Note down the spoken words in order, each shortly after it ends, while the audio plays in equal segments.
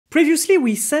Previously,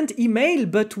 we sent email,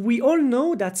 but we all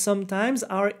know that sometimes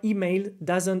our email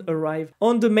doesn't arrive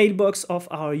on the mailbox of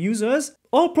our users,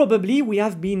 or probably we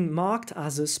have been marked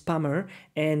as a spammer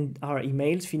and our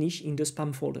emails finish in the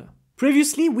spam folder.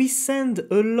 Previously, we sent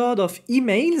a lot of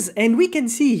emails, and we can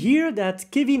see here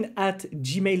that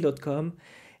kevin@gmail.com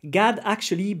got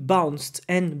actually bounced.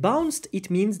 And bounced, it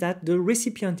means that the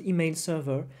recipient email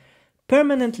server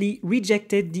permanently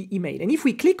rejected the email. And if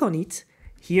we click on it,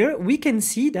 here we can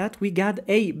see that we got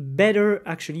a better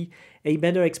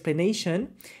explanation.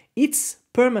 It's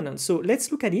permanent. So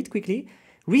let's look at it quickly.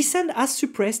 Resend has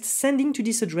suppressed sending to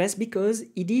this address because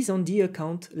it is on the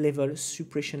account level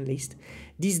suppression list.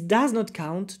 This does not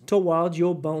count toward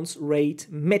your bounce rate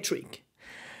metric.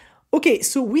 Okay,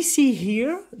 so we see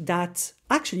here that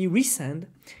actually Resend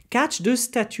catch the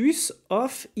status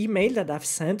of email that I've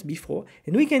sent before,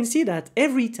 and we can see that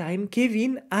every time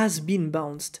Kevin has been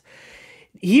bounced.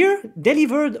 Here,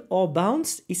 delivered or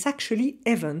bounced is actually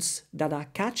events that are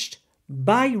catched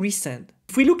by Resend.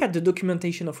 If we look at the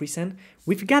documentation of Resend,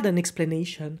 we've got an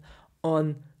explanation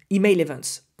on email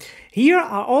events. Here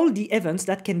are all the events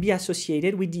that can be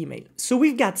associated with the email. So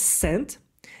we've got sent,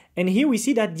 and here we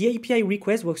see that the API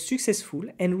request was successful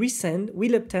and Resend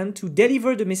will attempt to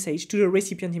deliver the message to the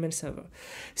recipient email server.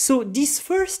 So this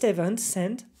first event,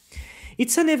 sent,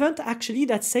 it's an event actually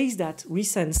that says that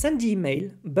Resend sent the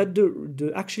email, but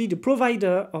the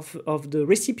provider of the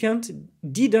recipient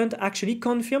didn't actually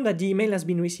confirm that the email has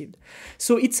been received.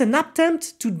 So it's an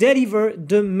attempt to deliver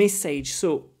the message.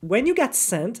 So when you get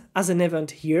sent as an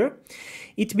event here,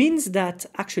 it means that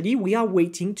actually we are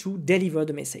waiting to deliver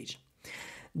the message.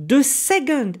 The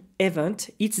second event,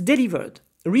 it's delivered.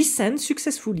 Resend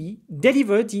successfully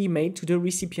delivered the email to the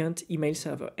recipient email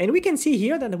server. And we can see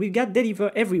here that we've got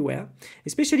deliver everywhere,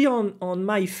 especially on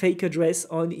my fake address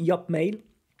on Yopmail.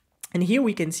 And here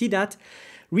we can see that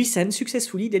Resend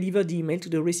successfully delivered the email to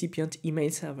the recipient email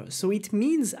server. So it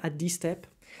means at this step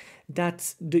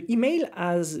that the email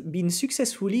has been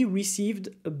successfully received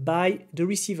by the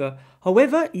receiver.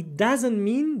 However, it doesn't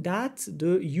mean that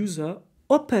the user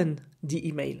opened the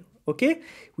email. Okay,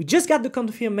 we just got the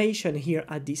confirmation here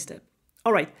at this step.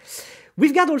 All right,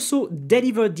 we've got also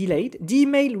deliver delayed. The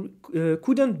email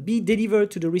couldn't be delivered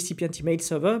to the recipient email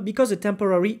server because a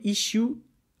temporary issue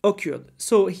occurred.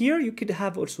 So here you could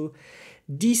have also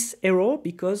this error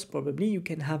because probably you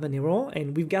can have an error.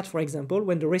 And we've got, for example,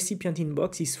 when the recipient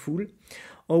inbox is full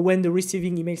or when the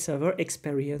receiving email server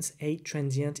experiences a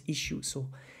transient issue. So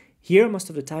here, most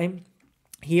of the time,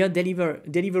 here,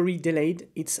 delivery delayed,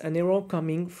 it's an error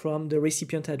coming from the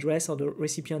recipient address or the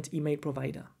recipient email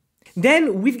provider.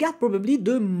 Then we've got probably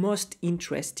the most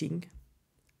interesting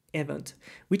event,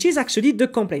 which is actually the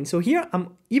complaint. So here,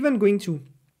 I'm even going to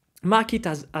mark it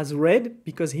as red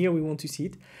because here we want to see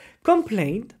it.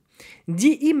 Complaint,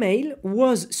 the email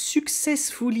was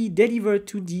successfully delivered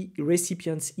to the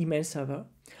recipient's email server,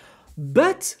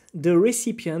 but the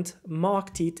recipient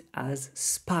marked it as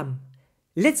spam.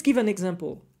 Let's give an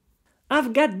example.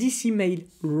 I've got this email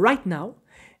right now,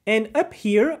 and up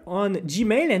here on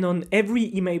Gmail and on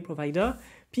every email provider,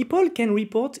 people can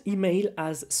report email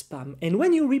as spam. And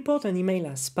when you report an email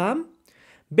as spam,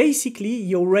 basically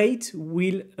your rate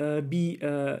will be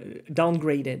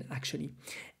downgraded actually.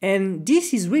 And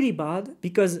this is really bad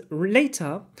because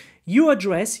later your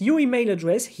email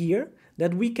address here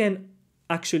that we can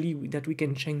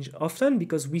change often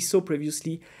because we saw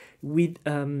previously with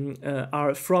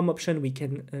our from option, we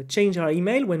can change our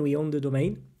email when we own the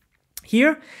domain.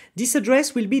 Here, this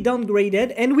address will be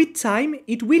downgraded and with time,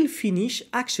 it will finish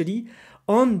actually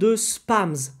on the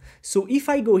spams. So if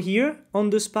I go here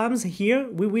on the spams here,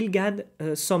 we will get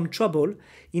some trouble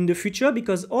in the future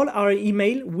because all our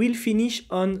email will finish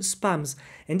on spams.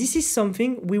 And this is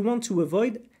something we want to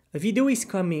avoid. A video is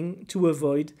coming to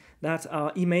avoid that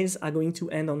our emails are going to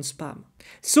end on spam.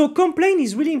 So complaint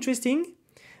is really interesting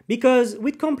because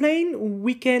with complaint,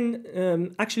 we can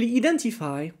actually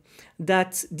identify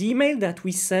that the email that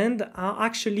we send are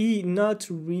actually not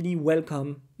really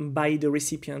welcome by the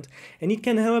recipient. And it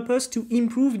can help us to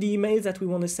improve the emails that we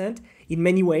want to send in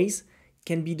many ways. It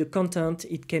can be the content,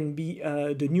 it can be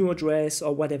the new address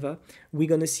or whatever. We're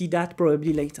going to see that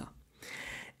probably later.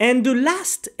 And the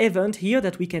last event here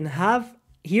that we can have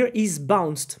here is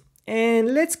bounced.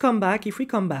 And let's come back, if we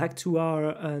come back to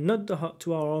our, not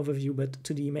to our overview, but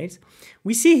to the emails,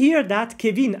 we see here that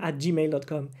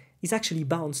kevin@gmail.com is actually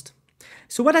bounced.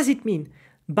 So what does it mean?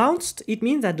 Bounced, it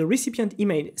means that the recipient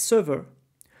email server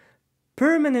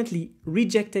permanently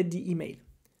rejected the email.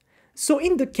 So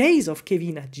in the case of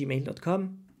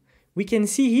kevin@gmail.com, we can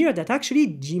see here that actually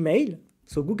Gmail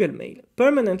so Google Mail,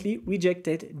 permanently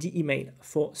rejected the email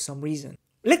for some reason.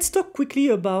 Let's talk quickly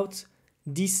about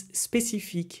this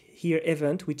specific here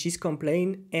event, which is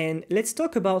complaint, and let's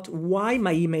talk about why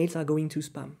my emails are going to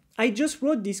spam. I just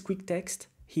wrote this quick text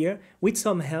here with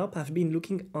some help. I've been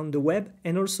looking on the web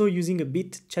and also using a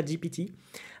bit ChatGPT,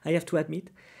 I have to admit.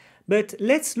 But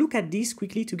let's look at this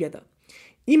quickly together.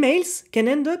 Emails can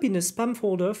end up in a spam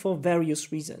folder for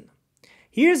various reasons.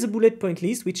 Here's a bullet point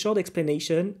list with short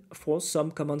explanation for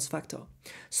some common factors.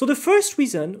 So the first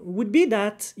reason would be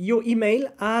that your email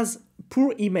has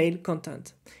poor email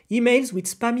content. Emails with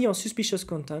spammy or suspicious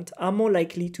content are more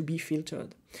likely to be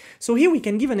filtered. So here we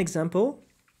can give an example.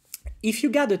 If you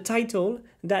got a title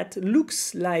that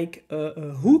looks like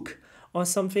a hook or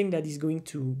something that is going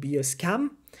to be a scam,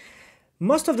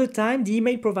 most of the time the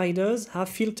email providers have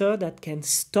filters that can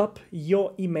stop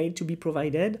your email to be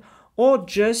provided or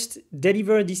just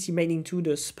deliver this email into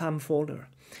the spam folder.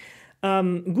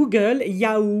 Google,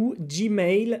 Yahoo,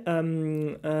 Gmail,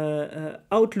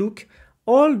 Outlook,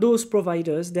 all those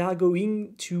providers, they are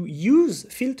going to use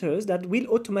filters that will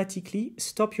automatically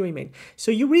stop your email. So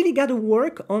you really got to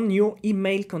work on your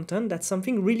email content. That's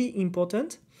something really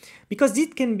important because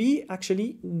it can be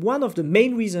actually one of the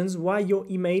main reasons why your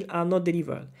email are not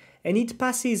delivered. And it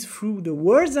passes through the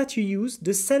words that you use,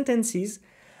 the sentences.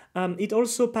 It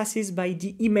also passes by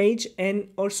the image and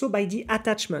also by the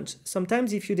attachment.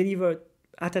 Sometimes if you deliver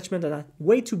attachments that are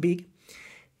way too big,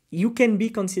 you can be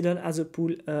considered as a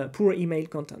poor email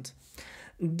content.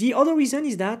 The other reason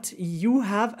is that you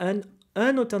have an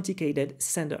unauthenticated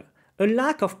sender. A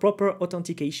lack of proper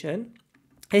authentication,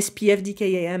 SPF,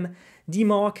 DKIM,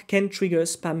 DMARC can trigger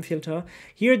spam filter.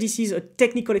 Here this is a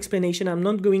technical explanation. I'm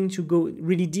not going to go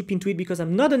really deep into it because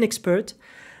I'm not an expert.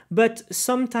 But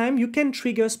sometimes you can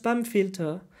trigger spam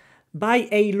filter by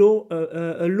a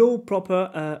low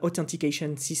proper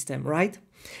authentication system, right?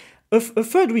 A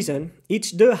third reason,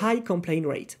 it's the high complaint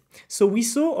rate. So we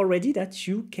saw already that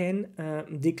you can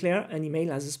declare an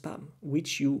email as a spam,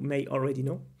 which you may already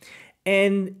know.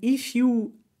 And if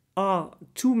you are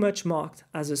too much marked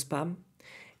as a spam,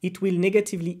 it will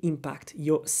negatively impact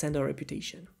your sender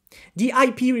reputation. The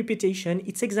IP reputation,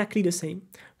 it's exactly the same.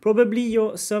 Probably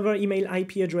your server email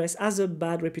IP address has a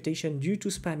bad reputation due to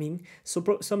spamming.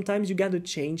 So sometimes you got to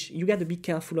change. You got to be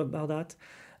careful about that.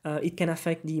 It can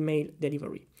affect the email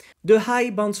delivery. The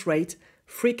high bounce rate,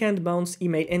 frequent bounce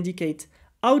email indicate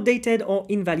outdated or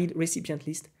invalid recipient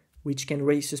list, which can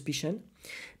raise suspicion.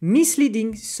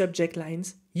 Misleading subject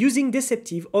lines, using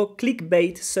deceptive or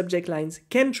clickbait subject lines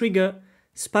can trigger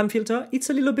spam filter. It's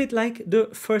a little bit like the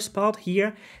first part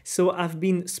here, so I've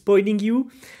been spoiling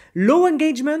you. Low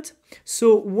engagement,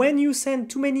 so when you send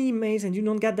too many emails and you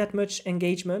don't get that much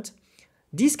engagement,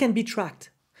 this can be tracked.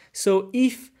 So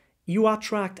if you are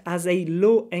tracked as a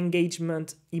low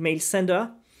engagement email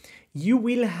sender, you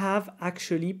will have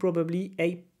actually probably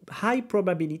a high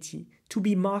probability to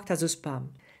be marked as a spam.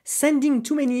 Sending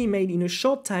too many emails in a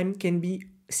short time can be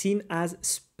seen as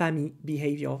spammy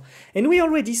behavior. And we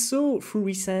already saw through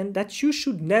Resend that you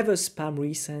should never spam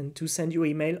Resend to send your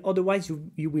email, otherwise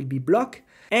you will be blocked.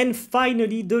 And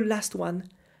finally, the last one,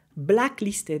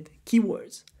 blacklisted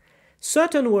keywords.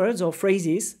 Certain words or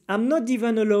phrases, I'm not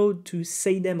even allowed to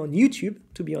say them on YouTube,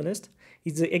 to be honest,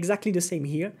 it's exactly the same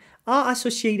here, are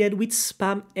associated with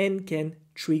spam and can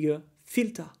trigger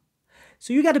filter.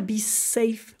 So you gotta be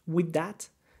safe with that.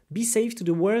 Be safe to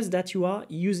the words that you are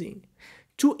using.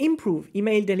 To improve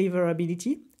email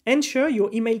deliverability, ensure your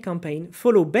email campaign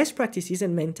follow best practices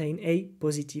and maintain a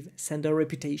positive sender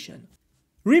reputation.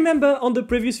 Remember on the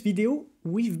previous video,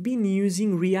 we've been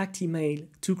using React Email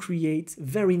to create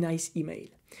very nice email.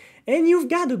 And you've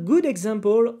got a good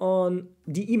example on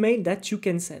the email that you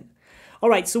can send. All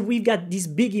right, so we've got this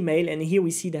big email, and here we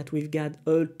see that we've got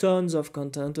tons of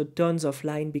content, tons of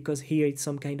line, because here it's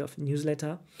some kind of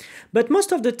newsletter. But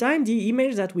most of the time, the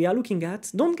emails that we are looking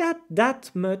at don't get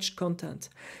that much content.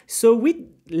 So with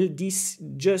this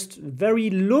just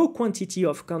very low quantity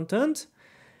of content,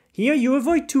 here you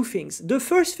avoid two things. The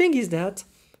first thing is that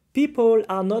people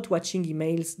are not watching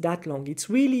emails that long. It's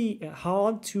really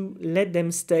hard to let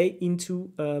them stay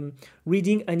into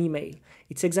reading an email.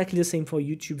 It's exactly the same for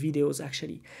YouTube videos,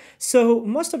 actually. So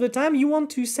most of the time you want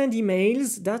to send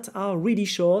emails that are really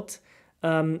short.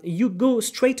 You go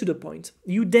straight to the point.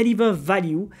 You deliver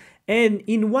value. And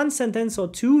in one sentence or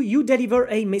two, you deliver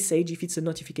a message if it's a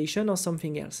notification or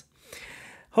something else.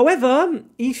 However,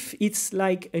 if it's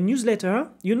like a newsletter,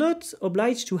 you're not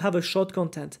obliged to have a short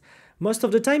content. Most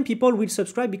of the time, people will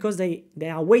subscribe because they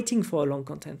are waiting for a long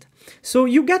content. So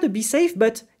you got to be safe,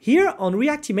 but here on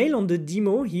React Email, on the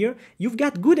demo here, you've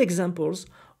got good examples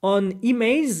on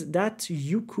emails that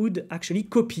you could actually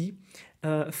copy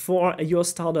for your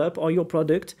startup or your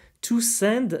product to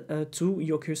send to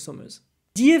your customers.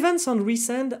 The events on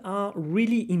Resend are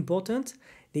really important.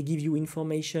 They give you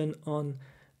information on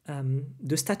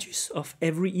the status of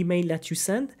every email that you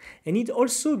send, and it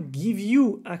also gives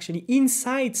you actually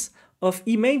insights of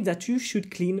email that you should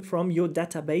clean from your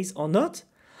database or not,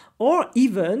 or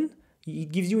even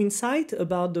it gives you insight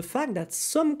about the fact that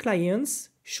some clients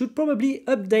should probably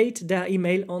update their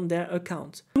email on their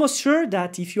account. I'm almost sure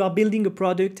that if you are building a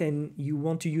product and you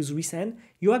want to use Resend,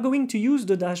 you are going to use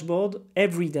the dashboard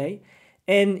every day,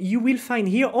 and you will find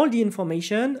here all the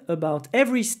information about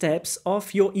every steps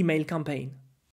of your email campaign.